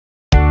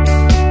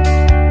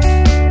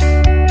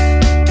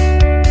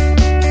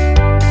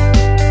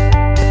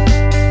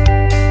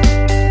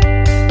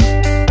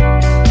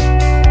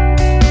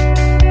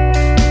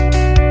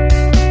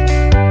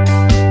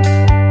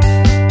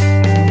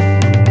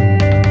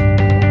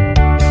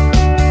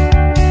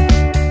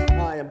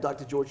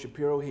George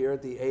Shapiro here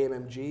at the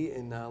AMMG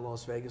in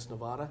Las Vegas,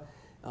 Nevada,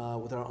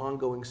 with our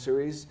ongoing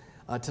series.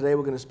 Today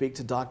we're going to speak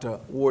to Dr.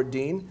 Ward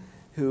Dean,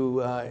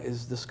 who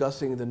is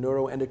discussing the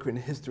neuroendocrine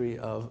history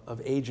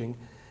of aging.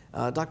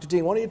 Dr.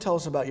 Dean, why don't you tell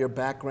us about your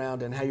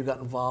background and how you got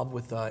involved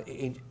with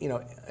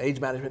age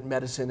management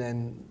medicine,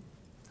 and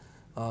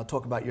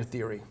talk about your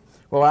theory.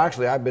 Well,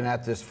 actually, I've been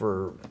at this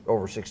for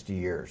over 60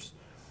 years.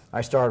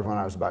 I started when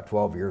I was about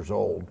 12 years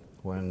old,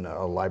 when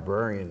a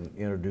librarian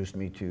introduced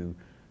me to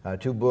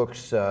two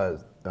books,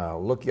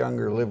 Look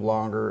Younger, Live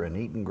Longer, and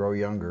Eat and Grow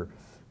Younger,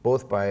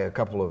 both by a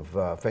couple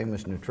of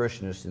famous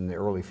nutritionists in the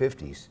early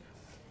 50s.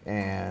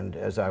 And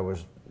as I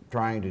was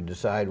trying to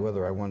decide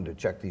whether I wanted to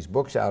check these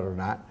books out or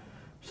not,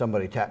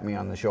 somebody tapped me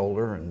on the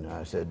shoulder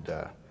and said,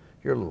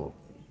 "You're a little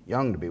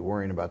young to be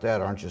worrying about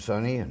that, aren't you,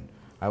 Sonny?" And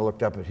I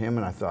looked up at him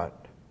and I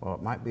thought, well,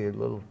 it might be a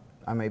little,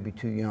 I may be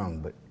too young,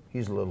 but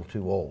he's a little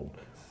too old.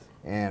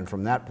 And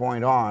from that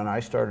point on, I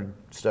started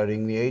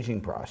studying the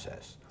aging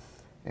process.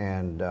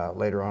 And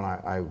later on,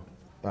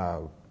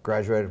 I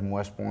graduated from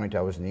West Point.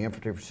 I was in the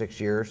infantry for 6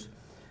 years.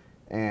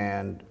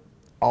 And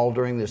all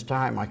during this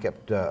time, I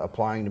kept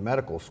applying to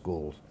medical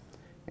schools.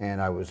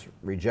 And I was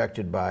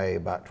rejected by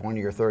about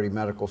 20 or 30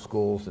 medical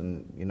schools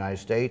in the United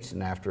States.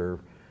 And after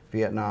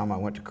Vietnam, I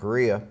went to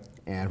Korea.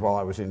 And while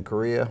I was in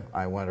Korea,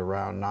 I went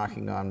around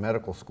knocking on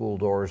medical school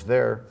doors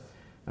there.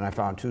 And I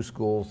found two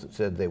schools that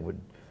said they would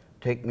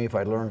take me if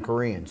I'd learn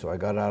Korean. So I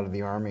got out of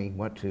the Army,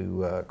 went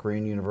to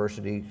Korean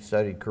University,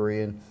 studied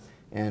Korean,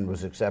 and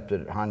was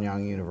accepted at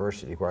Hanyang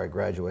University, where I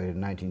graduated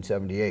in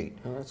 1978.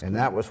 Oh, that's and cool.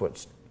 that was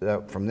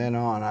what, from then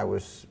on, I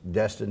was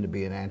destined to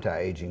be an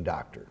anti-aging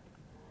doctor.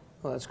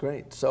 Oh, that's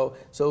great. So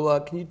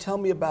can you tell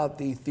me about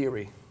the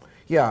theory?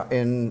 Yeah,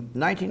 in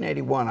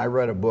 1981, I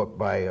read a book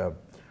by a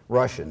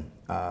Russian,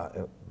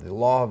 The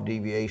Law of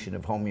Deviation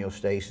of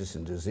Homeostasis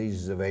and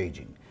Diseases of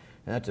Aging.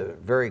 And that's a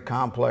very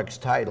complex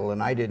title,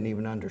 and I didn't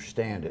even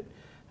understand it.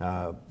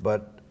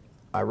 But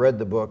I read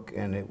the book,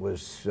 and it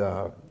was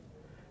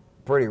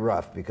pretty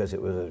rough because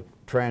it was a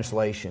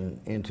translation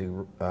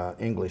into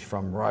English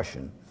from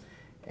Russian.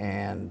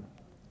 And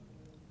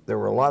there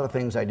were a lot of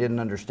things I didn't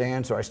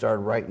understand, so I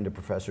started writing to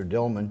Professor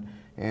Dilman,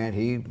 and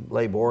he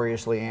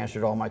laboriously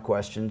answered all my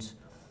questions.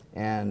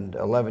 And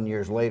 11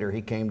 years later,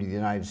 he came to the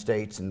United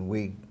States, and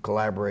we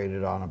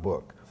collaborated on a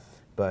book.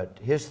 But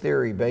his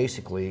theory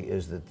basically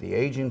is that the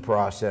aging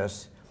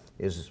process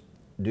is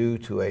due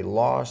to a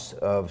loss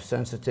of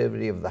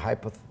sensitivity of the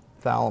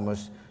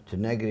hypothalamus to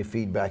negative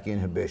feedback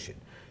inhibition.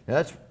 Now,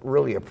 that's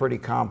really a pretty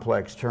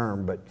complex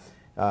term, but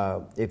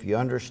if you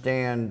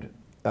understand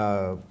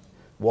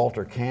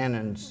Walter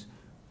Cannon's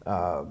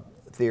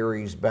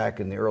theories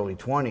back in the early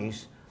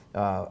 20s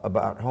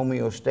about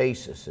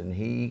homeostasis, and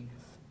he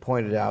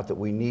pointed out that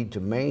we need to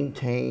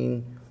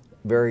maintain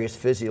various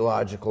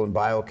physiological and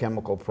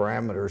biochemical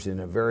parameters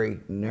in a very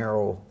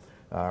narrow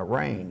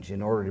range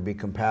in order to be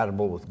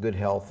compatible with good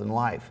health and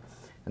life.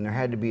 And there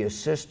had to be a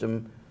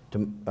system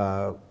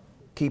to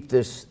keep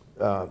this,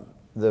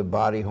 the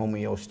body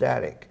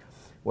homeostatic.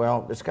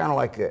 Well, it's kind of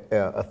like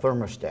a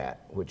thermostat,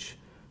 which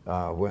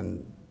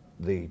when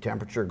the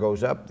temperature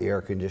goes up, the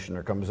air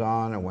conditioner comes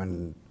on, and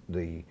when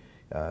the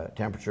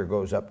temperature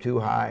goes up too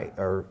high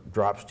or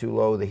drops too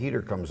low, the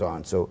heater comes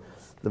on. So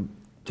the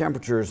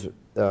temperature's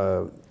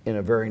in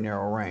a very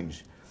narrow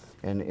range.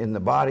 And in the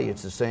body,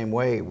 it's the same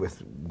way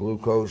with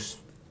glucose,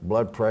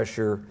 blood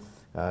pressure,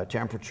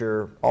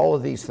 temperature. All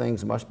of these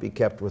things must be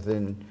kept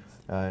within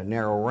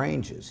narrow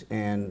ranges.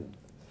 And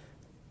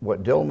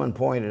what Dilman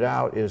pointed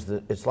out is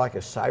that it's like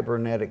a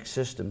cybernetic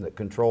system that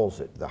controls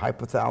it, the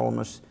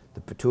hypothalamus,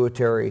 the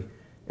pituitary,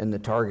 and the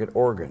target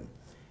organ.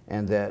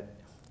 And that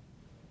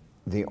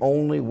the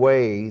only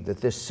way that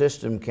this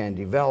system can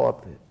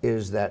develop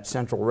is that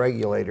central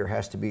regulator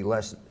has to be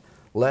less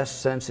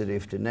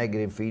sensitive to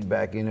negative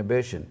feedback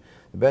inhibition.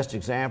 The best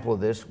example of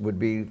this would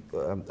be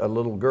a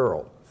little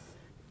girl.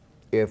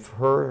 If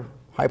her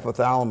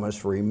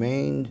hypothalamus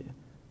remained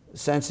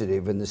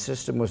sensitive and the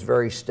system was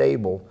very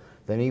stable,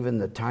 then even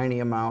the tiny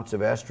amounts of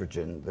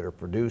estrogen that are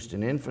produced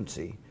in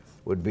infancy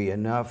would be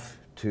enough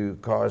to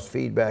cause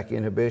feedback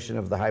inhibition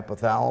of the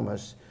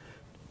hypothalamus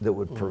that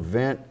would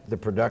prevent the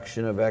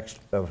production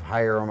of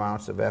higher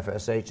amounts of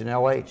FSH and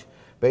LH.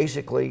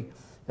 Basically,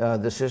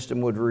 the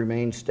system would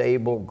remain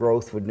stable,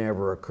 growth would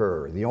never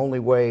occur. The only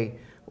way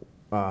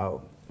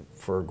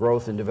for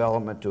growth and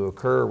development to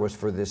occur was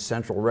for this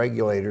central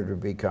regulator to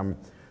become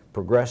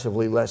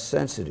progressively less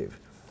sensitive.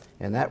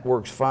 And that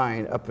works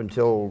fine up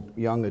until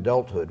young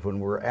adulthood, when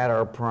we're at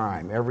our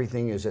prime.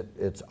 Everything is at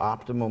its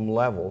optimum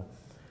level,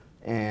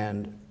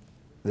 and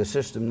the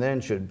system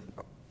then should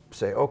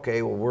say,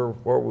 okay, well, we're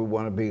where we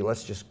want to be,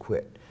 let's just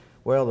quit.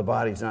 Well, the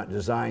body's not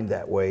designed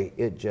that way.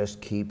 It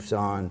just keeps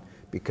on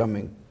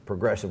becoming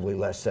progressively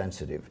less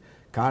sensitive.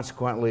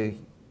 Consequently,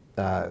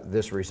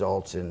 this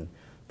results in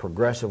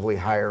progressively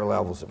higher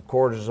levels of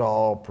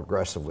cortisol,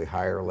 progressively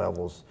higher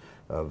levels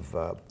of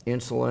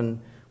insulin.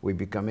 We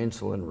become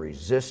insulin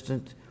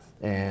resistant,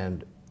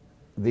 and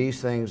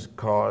these things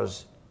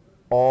cause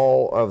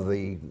all of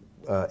the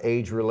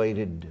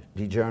age-related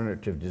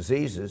degenerative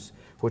diseases,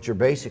 which are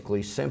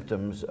basically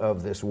symptoms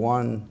of this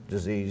one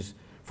disease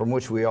from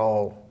which we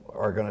all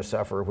are going to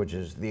suffer, which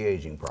is the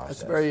aging process.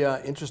 That's very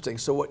interesting.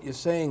 So what you're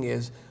saying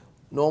is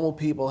normal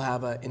people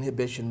have an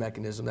inhibition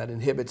mechanism that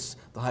inhibits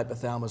the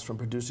hypothalamus from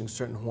producing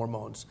certain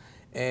hormones.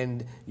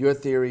 And your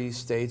theory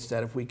states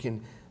that if we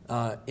can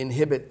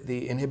inhibit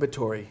the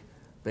inhibitory,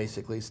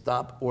 basically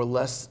stop or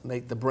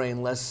make the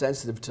brain less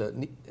sensitive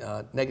to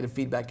negative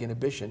feedback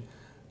inhibition,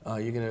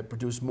 you're going to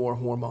produce more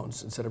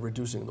hormones instead of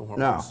reducing the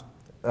hormones.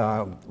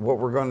 No. What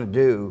we're going to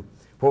do,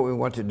 what we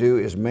want to do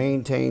is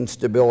maintain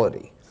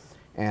stability.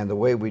 And the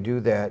way we do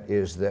that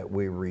is that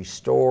we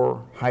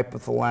restore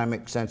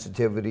hypothalamic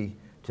sensitivity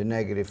to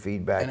negative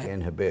feedback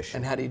inhibition.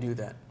 And how do you do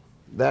that?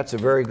 That's a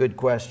very good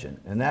question.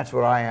 And that's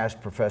what I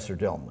asked Professor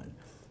Dilman.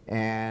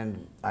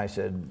 And I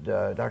said,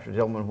 Dr.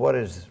 Dilman, what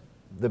is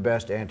the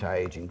best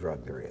anti-aging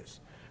drug there is?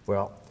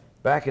 Well,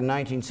 back in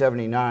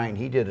 1979,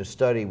 he did a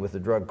study with a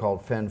drug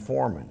called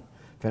fenformin.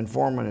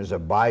 Fenformin is a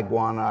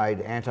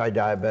biguanide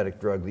anti-diabetic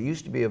drug that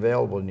used to be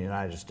available in the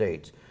United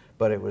States,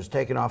 but it was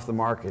taken off the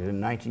market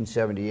in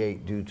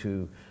 1978 due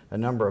to a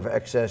number of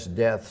excess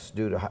deaths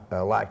due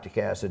to lactic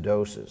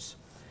acidosis.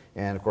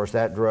 And of course,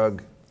 that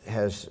drug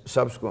has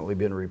subsequently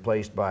been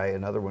replaced by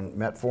another one,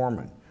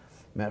 metformin.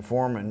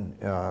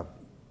 Metformin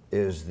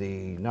is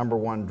the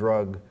 #1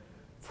 drug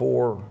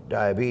for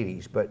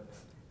diabetes,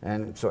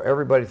 and so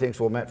everybody thinks,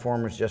 well,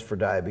 metformin is just for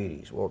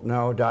diabetes. Well,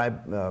 no,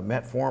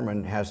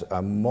 metformin has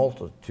a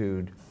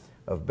multitude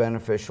of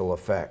beneficial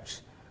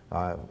effects,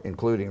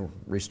 including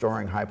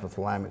restoring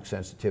hypothalamic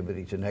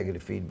sensitivity to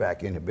negative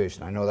feedback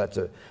inhibition. I know that's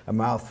a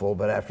mouthful,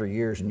 but after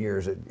years and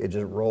years, it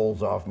just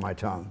rolls off my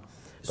tongue.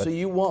 So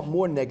you want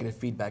more negative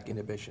feedback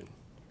inhibition?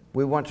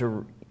 We want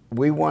the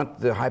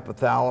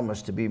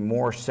hypothalamus to be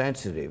more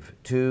sensitive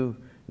to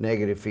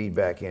negative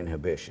feedback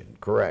inhibition,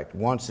 correct,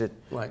 once it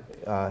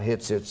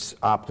hits its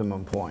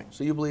optimum point.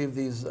 So you believe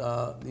these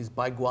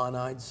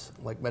biguanides,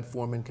 like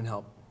metformin, can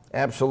help?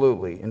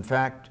 Absolutely. In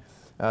fact,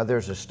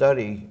 there's a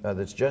study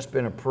that's just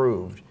been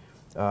approved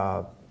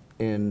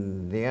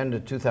in the end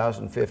of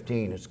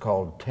 2015. It's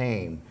called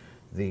TAME,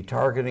 the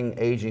Targeting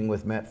Aging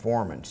with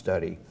Metformin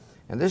study.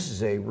 And this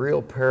is a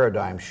real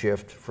paradigm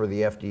shift for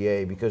the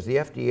FDA, because the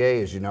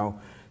FDA, as you know,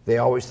 they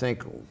always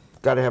think,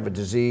 got to have a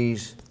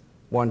disease,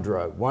 one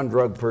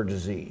drug per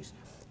disease,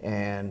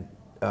 and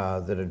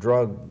that a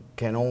drug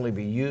can only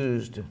be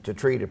used to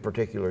treat a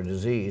particular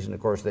disease. And of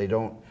course, they've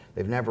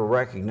never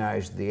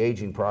recognized the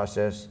aging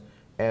process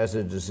as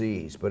a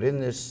disease. But in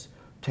this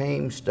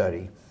TAME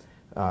study,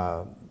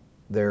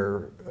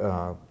 they're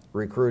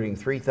recruiting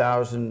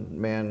 3,000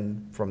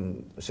 men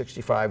from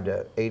 65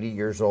 to 80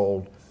 years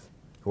old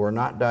who are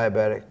not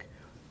diabetic,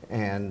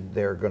 and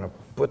they're going to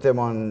put them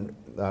on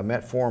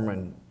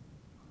metformin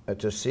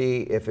to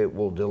see if it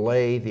will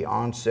delay the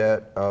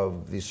onset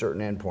of these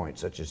certain endpoints,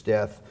 such as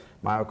death,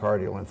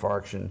 myocardial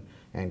infarction,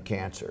 and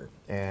cancer.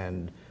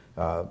 And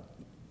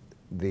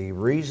the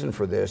reason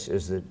for this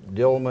is that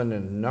Dilman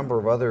and a number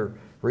of other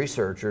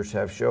researchers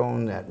have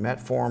shown that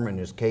metformin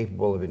is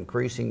capable of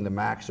increasing the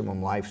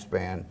maximum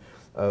lifespan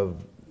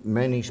of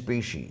many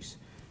species.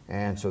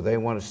 And so they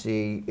want to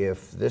see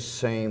if this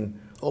same...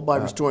 All by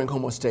restoring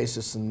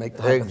homeostasis and make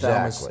the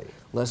hypothalamus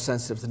less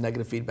sensitive to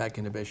negative feedback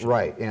inhibition.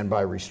 Right, and by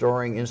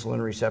restoring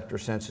insulin receptor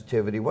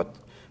sensitivity. What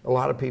a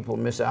lot of people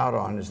miss out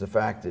on is the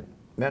fact that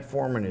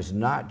metformin is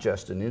not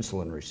just an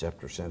insulin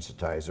receptor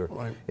sensitizer.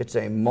 Right. It's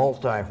a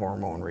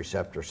multi-hormone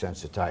receptor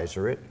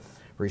sensitizer. It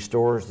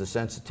restores the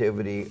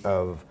sensitivity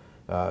of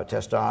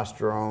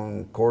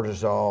testosterone,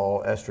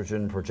 cortisol,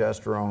 estrogen,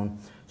 progesterone,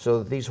 so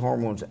that these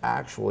hormones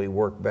actually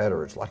work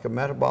better. It's like a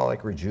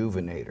metabolic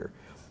rejuvenator.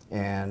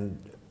 And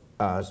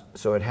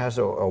so it has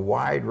a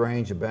wide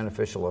range of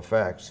beneficial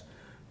effects,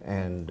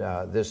 and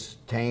this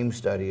TAME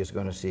study is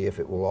going to see if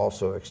it will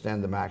also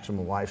extend the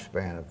maximum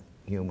lifespan of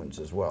humans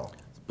as well.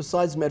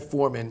 Besides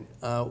metformin,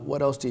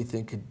 what else do you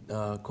think could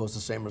cause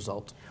the same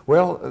result?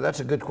 Well,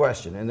 that's a good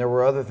question, and there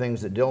were other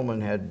things that Dilman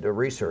had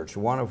researched,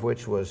 one of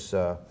which was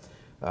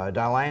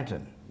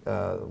Dilantin,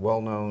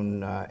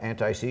 well-known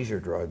anti-seizure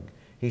drug.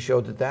 He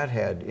showed that that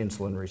had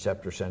insulin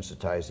receptor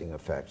sensitizing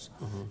effects.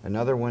 Mm-hmm.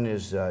 Another one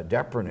is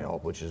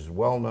Depronil, which is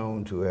well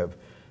known to have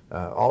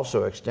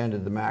also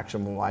extended the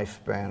maximum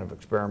lifespan of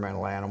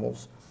experimental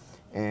animals.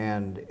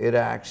 And it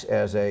acts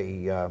as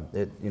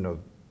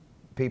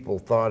people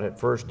thought at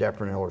first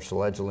Depronil or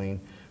selegiline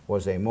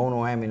was a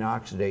monoamine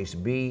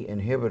oxidase B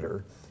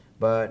inhibitor,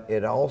 but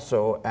it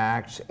also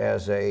acts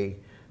as a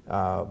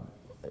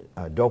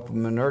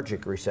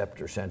dopaminergic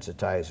receptor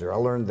sensitizer. I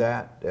learned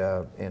that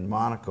in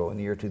Monaco in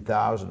the year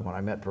 2000 when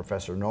I met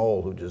Professor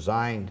Knoll, who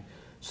designed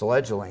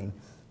selegiline,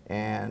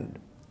 and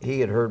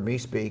he had heard me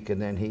speak,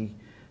 and then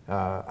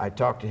I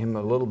talked to him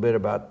a little bit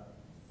about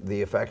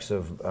the effects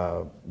of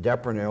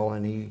Depronil,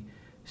 and he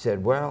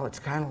said, well, it's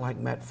kind of like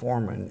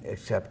metformin,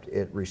 except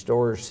it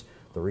restores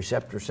the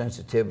receptor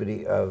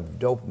sensitivity of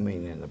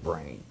dopamine in the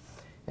brain.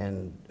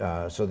 And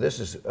so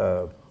this is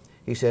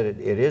he said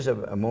it is a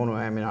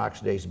monoamine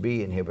oxidase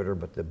B inhibitor,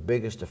 but the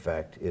biggest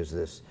effect is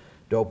this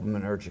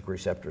dopaminergic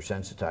receptor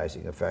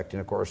sensitizing effect.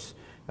 And of course,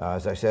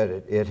 as I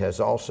said, it has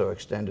also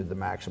extended the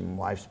maximum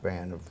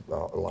lifespan of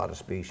a lot of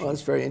species. Oh,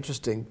 that's very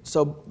interesting.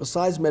 So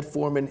besides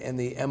metformin and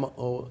the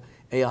MOAI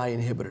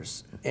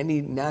inhibitors, any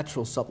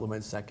natural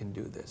supplements that can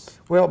do this?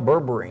 Well,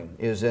 berberine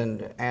is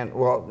and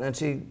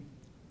see,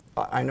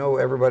 I know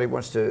everybody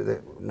wants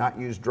to not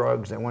use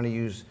drugs, they want to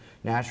use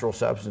natural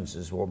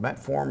substances. Well,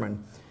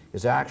 metformin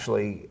is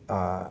actually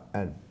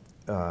an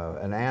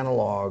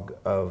analog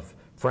of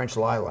French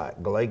lilac,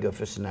 Galega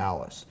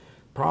officinalis.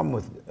 Problem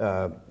with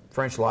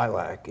French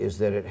lilac is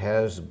that it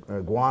has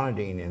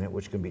guanidine in it,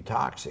 which can be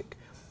toxic.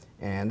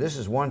 And this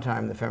is one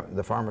time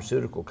the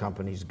pharmaceutical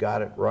companies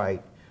got it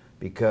right,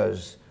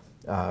 because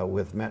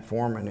with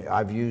metformin,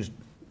 I've used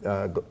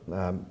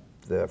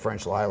the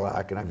French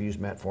lilac and I've used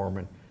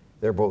metformin.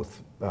 They're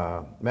both,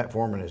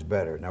 metformin is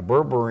better. Now,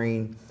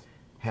 berberine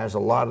has a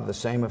lot of the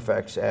same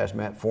effects as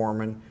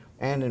metformin,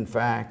 and in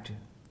fact,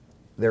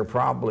 they're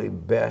probably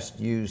best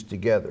used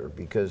together,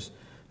 because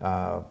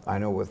I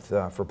know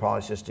for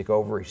polycystic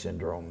ovary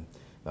syndrome,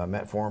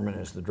 metformin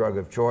is the drug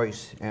of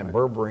choice, and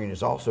berberine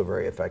is also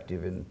very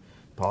effective in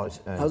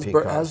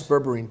PCOS. How's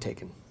berberine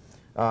taken?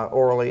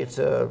 Orally, it's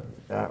a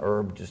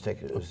herb. Just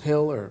take it as a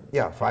pill, or?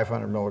 Yeah,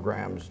 500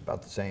 milligrams,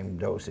 about the same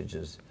dosage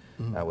as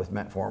with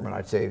metformin.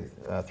 I'd say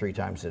 3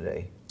 times a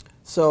day.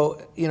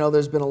 So, you know,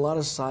 there's been a lot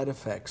of side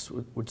effects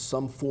with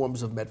some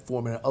forms of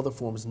metformin and other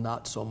forms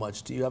not so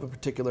much. Do you have a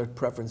particular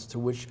preference to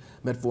which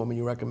metformin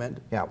you recommend?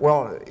 Yeah,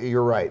 well,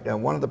 you're right.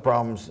 And one of the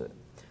problems,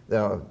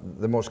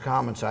 the most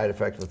common side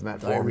effect with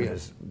metformin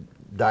is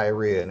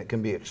diarrhea, and it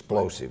can be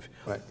explosive.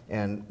 Right.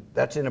 And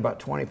that's in about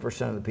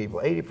 20% of the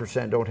people.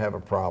 80% don't have a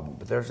problem,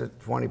 but there's a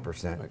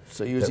 20%. Right.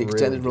 So you use the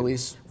extended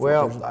release?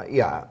 Well,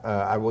 yeah,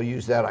 I will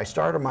use that. I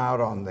start them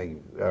out on the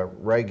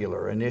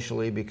regular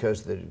initially,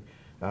 because the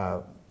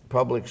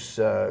Publix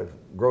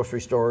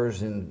grocery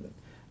stores in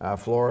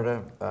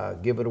Florida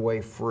give it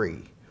away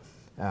free.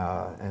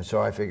 And so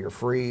I figure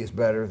free is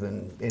better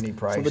than any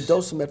price. So the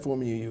dose of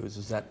metformin you use,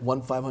 is that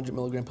 1 500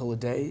 milligram pill a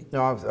day?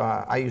 No,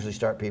 I usually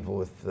start people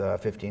with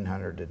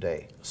 1,500 a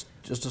day.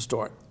 Just to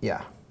start?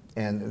 Yeah,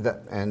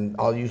 and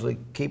I'll usually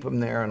keep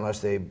them there unless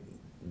they're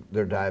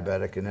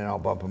diabetic, and then I'll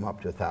bump them up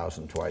to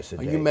 1,000 twice a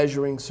day. Are you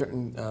measuring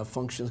certain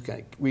functions,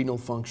 like renal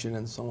function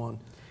and so on?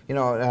 You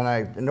know, and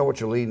I know what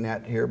you're leading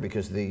at here,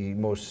 because the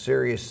most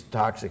serious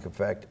toxic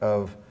effect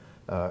of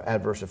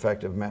adverse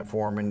effect of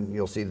metformin,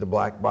 you'll see the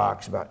black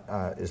box about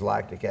is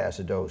lactic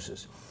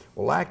acidosis.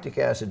 Well, lactic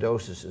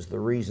acidosis is the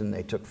reason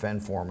they took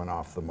fenformin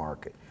off the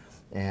market.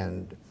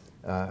 And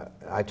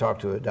I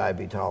talked to a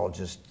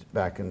diabetologist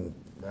back in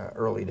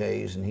early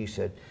days, and he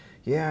said,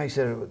 yeah, he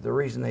said the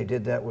reason they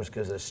did that was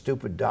because the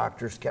stupid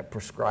doctors kept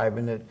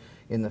prescribing it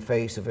in the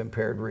face of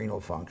impaired renal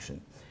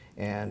function.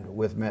 And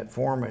with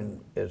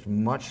metformin, there's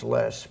much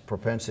less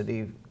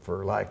propensity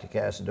for lactic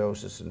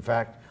acidosis. In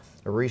fact,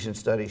 a recent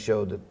study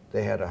showed that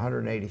they had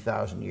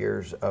 180,000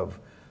 years of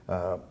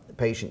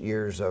patient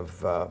years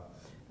of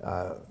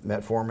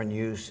metformin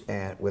use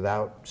and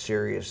without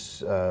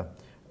serious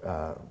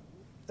lactic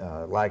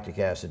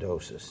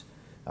acidosis.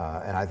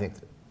 And I think,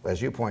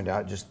 as you point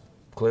out, just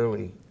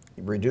clearly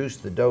reduce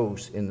the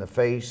dose in the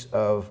face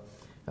of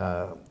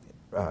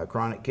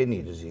chronic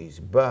kidney disease.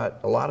 But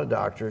a lot of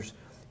doctors,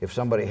 if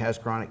somebody has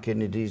chronic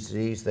kidney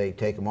disease, they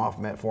take them off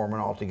metformin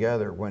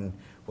altogether, when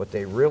what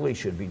they really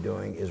should be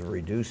doing is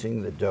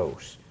reducing the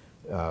dose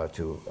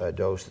to a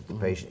dose that the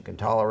patient can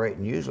tolerate,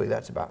 and usually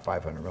that's about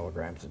 500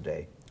 milligrams a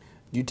day.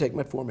 Do you take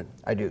metformin?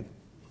 I do.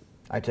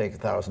 I take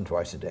 1,000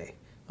 twice a day.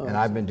 Oh, and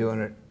I've been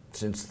doing it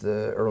since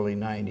the early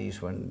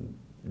 90s, when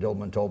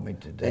Dilman told me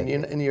to take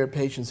it. And your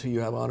patients who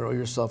you have on, or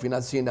yourself, you're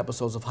not seeing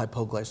episodes of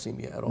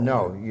hypoglycemia at all?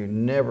 No, right? You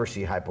never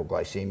see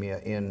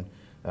hypoglycemia in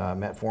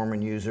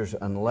metformin users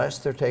unless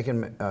they're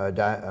taking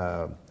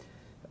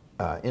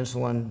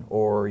insulin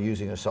or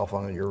using a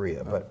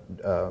sulfonylurea. But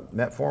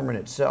metformin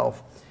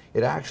itself,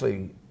 it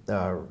actually,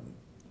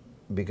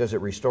 because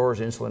it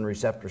restores insulin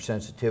receptor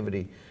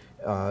sensitivity,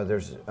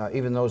 there's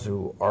even those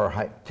who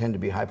tend to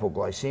be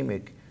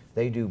hypoglycemic,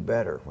 they do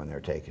better when they're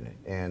taking it.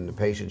 And the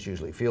patients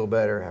usually feel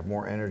better, have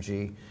more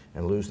energy,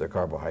 and lose their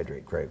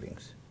carbohydrate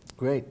cravings.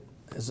 Great.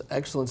 It's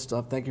excellent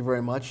stuff. Thank you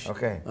very much.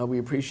 Okay. We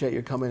appreciate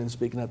your coming and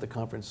speaking at the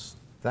conference.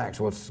 Thanks.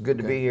 Well, it's good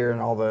to be here,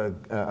 and all the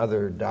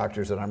other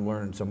doctors that I'm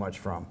learning so much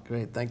from.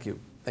 Great. Thank you.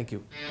 Thank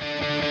you.